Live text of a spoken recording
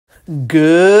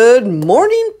Good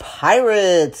morning,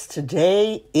 pirates.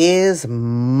 Today is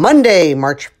Monday,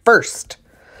 March 1st,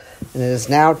 and it is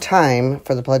now time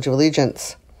for the Pledge of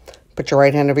Allegiance. Put your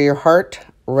right hand over your heart.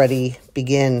 Ready,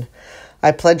 begin.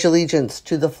 I pledge allegiance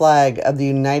to the flag of the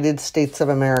United States of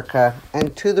America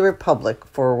and to the republic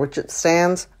for which it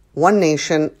stands, one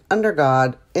nation, under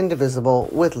God, indivisible,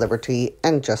 with liberty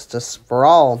and justice for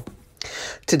all.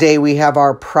 Today we have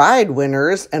our Pride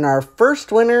winners, and our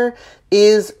first winner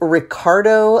is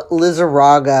Ricardo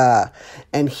Lizarraga,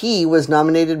 and he was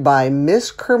nominated by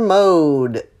Miss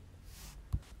Kermode.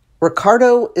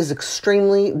 Ricardo is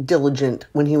extremely diligent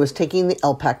when he was taking the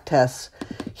LPAC tests.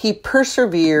 He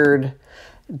persevered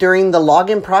during the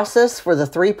login process for the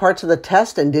 3 parts of the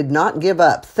test and did not give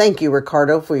up. Thank you,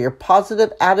 Ricardo, for your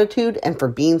positive attitude and for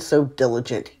being so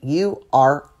diligent. You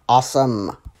are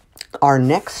awesome. Our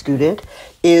next student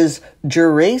is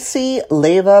Juracy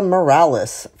Leva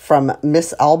Morales from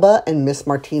Miss Alba and Miss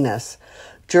Martinez.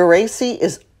 Juracy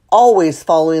is always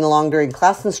following along during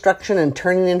class instruction and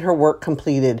turning in her work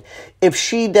completed. If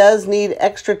she does need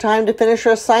extra time to finish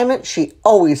her assignment, she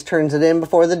always turns it in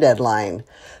before the deadline.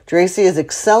 Juracy is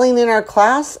excelling in our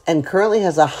class and currently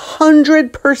has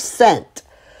 100%.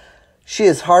 She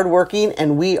is hardworking,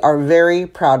 and we are very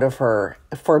proud of her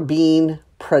for being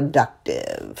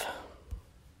productive.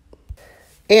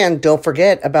 And don't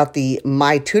forget about the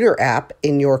My Tutor app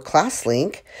in your class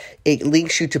link. It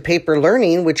links you to Paper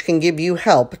Learning, which can give you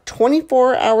help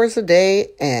 24 hours a day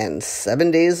and 7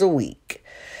 days a week.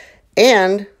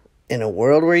 And in a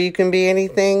world where you can be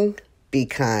anything, be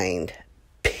kind.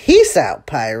 Peace out,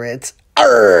 pirates.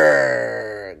 Arrgh!